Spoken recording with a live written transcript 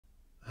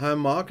Hi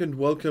Mark, and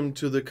welcome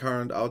to the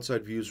current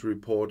Outside Views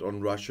report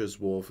on Russia's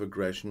war of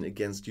aggression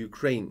against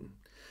Ukraine.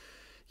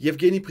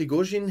 Yevgeny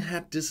Prigozhin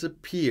had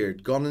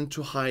disappeared, gone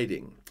into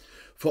hiding.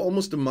 For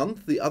almost a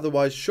month, the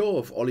otherwise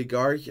show-off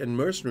oligarch and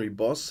mercenary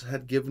boss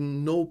had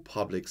given no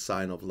public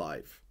sign of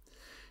life.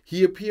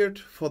 He appeared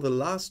for the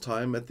last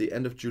time at the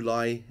end of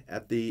July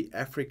at the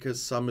Africa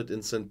Summit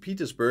in St.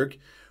 Petersburg,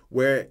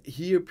 where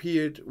he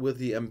appeared with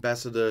the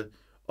ambassador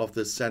of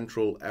the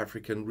Central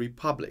African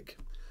Republic.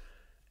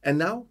 And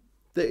now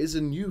there is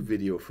a new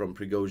video from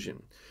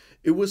Prigozhin.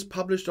 It was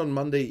published on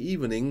Monday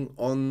evening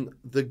on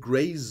the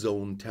Grey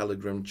Zone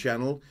Telegram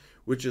channel,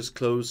 which is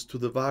close to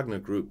the Wagner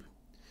Group.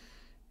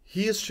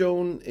 He is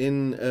shown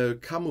in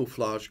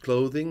camouflage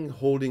clothing,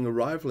 holding a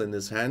rifle in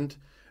his hand.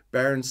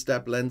 Barren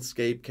steppe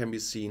landscape can be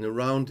seen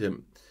around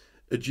him.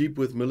 A jeep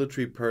with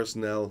military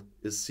personnel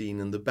is seen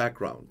in the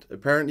background.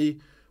 Apparently,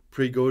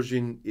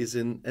 Prigozhin is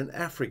in an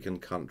African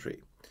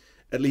country.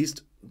 At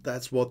least,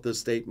 that's what the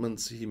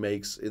statements he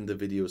makes in the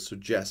video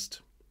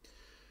suggest.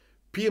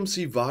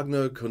 PMC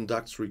Wagner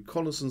conducts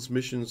reconnaissance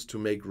missions to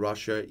make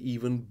Russia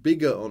even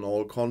bigger on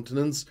all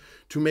continents,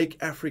 to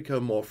make Africa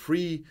more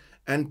free,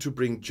 and to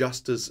bring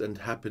justice and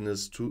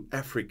happiness to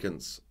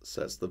Africans,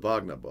 says the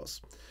Wagner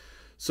boss.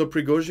 So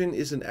Prigozhin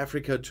is in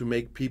Africa to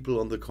make people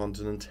on the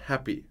continent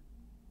happy,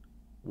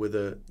 with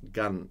a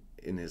gun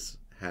in his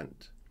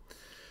hand.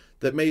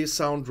 That may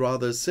sound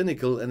rather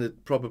cynical, and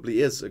it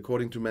probably is.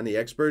 According to many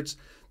experts,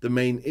 the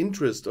main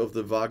interest of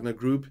the Wagner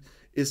Group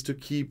is to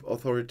keep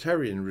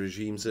authoritarian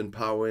regimes in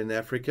power in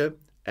Africa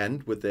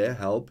and, with their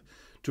help,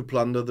 to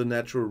plunder the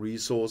natural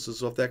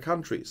resources of their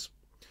countries.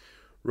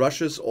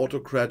 Russia's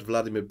autocrat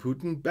Vladimir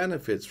Putin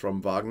benefits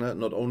from Wagner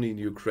not only in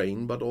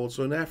Ukraine but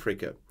also in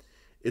Africa.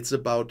 It's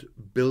about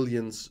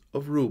billions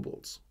of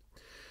rubles.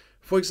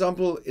 For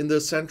example, in the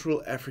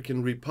Central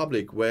African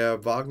Republic, where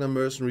Wagner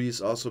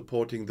mercenaries are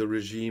supporting the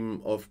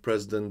regime of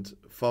President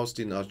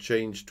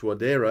Faustin-Archange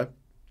Touadera,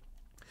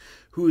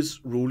 who is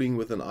ruling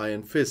with an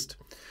iron fist.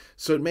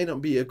 So it may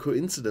not be a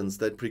coincidence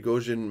that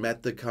Prigozhin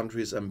met the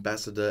country's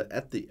ambassador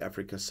at the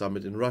Africa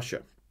Summit in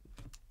Russia.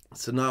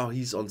 So now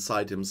he's on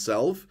site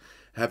himself,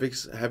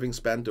 having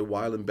spent a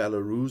while in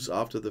Belarus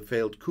after the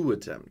failed coup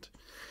attempt.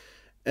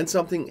 And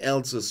something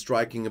else is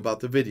striking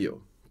about the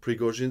video: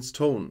 Prigozhin's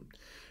tone.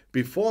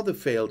 Before the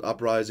failed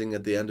uprising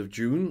at the end of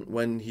June,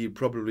 when he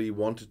probably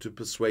wanted to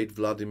persuade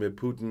Vladimir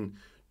Putin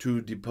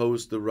to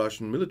depose the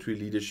Russian military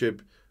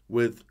leadership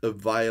with a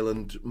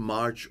violent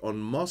march on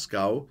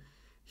Moscow,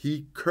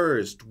 he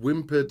cursed,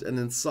 whimpered and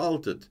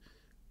insulted,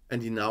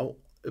 and he now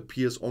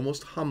appears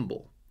almost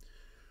humble.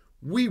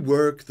 "We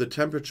work, the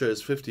temperature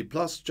is 50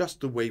 plus,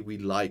 just the way we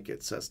like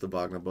it," says the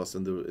Wagner boss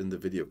in the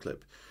video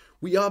clip.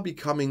 "We are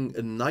becoming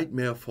a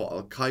nightmare for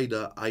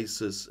Al-Qaeda,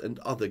 ISIS and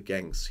other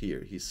gangs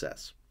here," he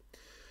says.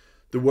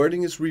 The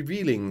wording is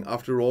revealing.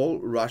 After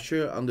all,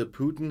 Russia under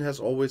Putin has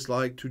always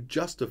liked to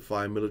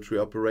justify military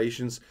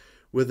operations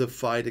with a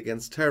fight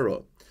against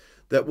terror.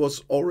 That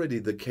was already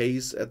the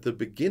case at the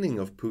beginning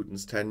of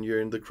Putin's tenure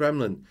in the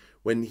Kremlin,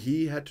 when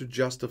he had to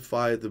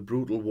justify the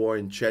brutal war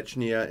in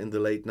Chechnya in the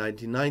late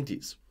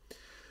 1990s.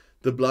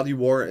 The bloody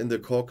war in the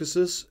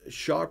Caucasus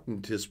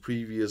sharpened his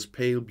previous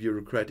pale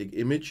bureaucratic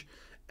image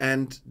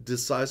and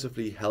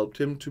decisively helped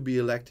him to be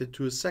elected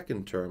to a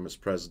second term as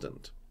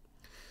president.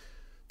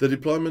 The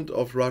deployment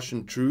of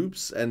Russian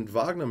troops and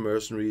Wagner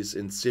mercenaries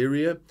in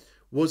Syria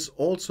was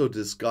also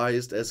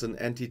disguised as an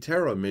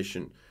anti-terror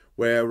mission,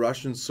 where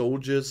Russian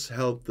soldiers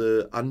helped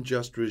the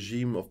unjust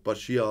regime of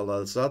Bashar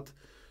al-Assad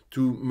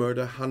to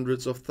murder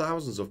hundreds of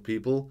thousands of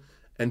people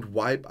and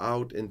wipe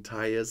out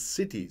entire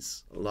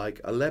cities like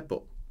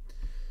Aleppo.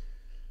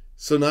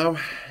 So now,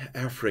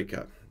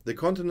 Africa. The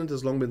continent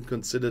has long been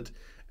considered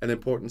an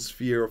important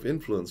sphere of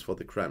influence for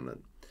the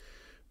Kremlin.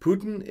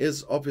 Putin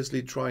is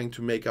obviously trying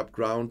to make up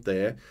ground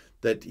there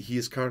that he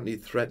is currently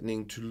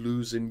threatening to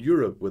lose in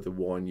Europe with the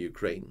war in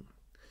Ukraine.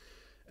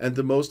 And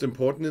the most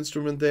important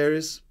instrument there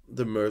is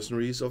the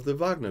mercenaries of the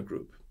Wagner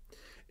Group.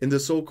 In the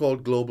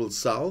so-called Global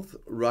South,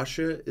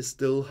 Russia is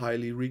still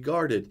highly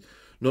regarded,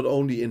 not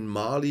only in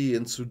Mali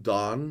and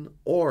Sudan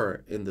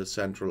or in the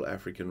Central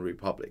African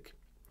Republic.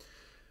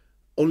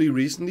 Only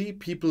recently,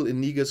 people in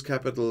Niger's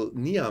capital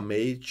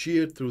Niamey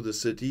cheered through the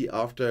city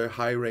after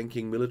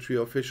high-ranking military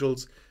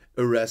officials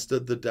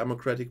arrested the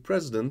democratic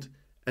president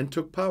and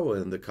took power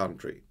in the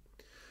country.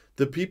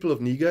 The people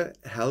of Niger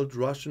held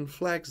Russian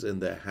flags in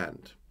their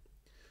hand.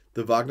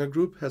 The Wagner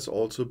Group has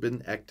also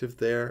been active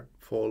there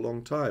for a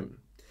long time.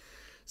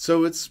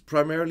 So it's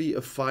primarily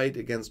a fight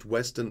against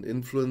Western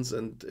influence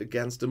and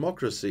against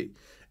democracy,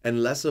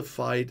 and less a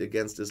fight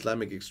against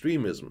Islamic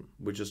extremism,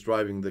 which is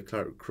driving the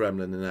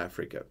Kremlin in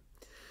Africa.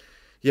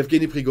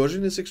 Yevgeny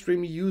Prigozhin is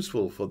extremely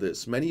useful for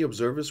this. Many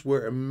observers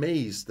were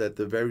amazed that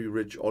the very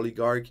rich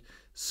oligarch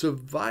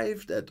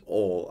survived at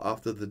all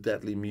after the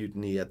deadly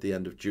mutiny at the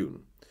end of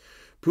June.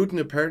 Putin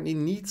apparently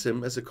needs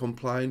him as a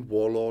compliant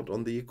warlord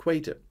on the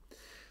equator.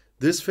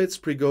 This fits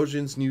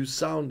Prigozhin's new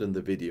sound in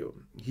the video.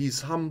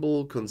 He's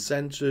humble,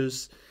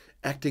 conscientious,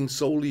 acting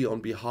solely on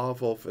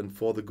behalf of and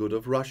for the good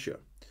of Russia.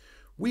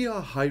 "We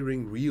are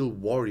hiring real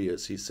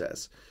warriors," he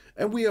says,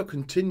 "and we are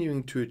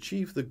continuing to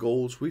achieve the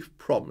goals we've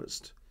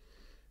promised."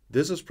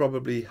 This is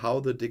probably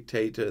how the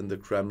dictator in the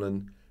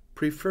Kremlin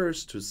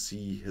prefers to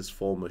see his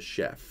former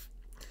chef.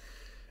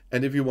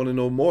 And if you want to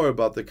know more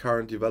about the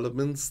current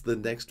developments, the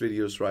next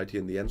video is right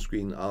here in the end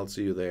screen. I'll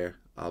see you there.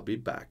 I'll be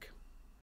back.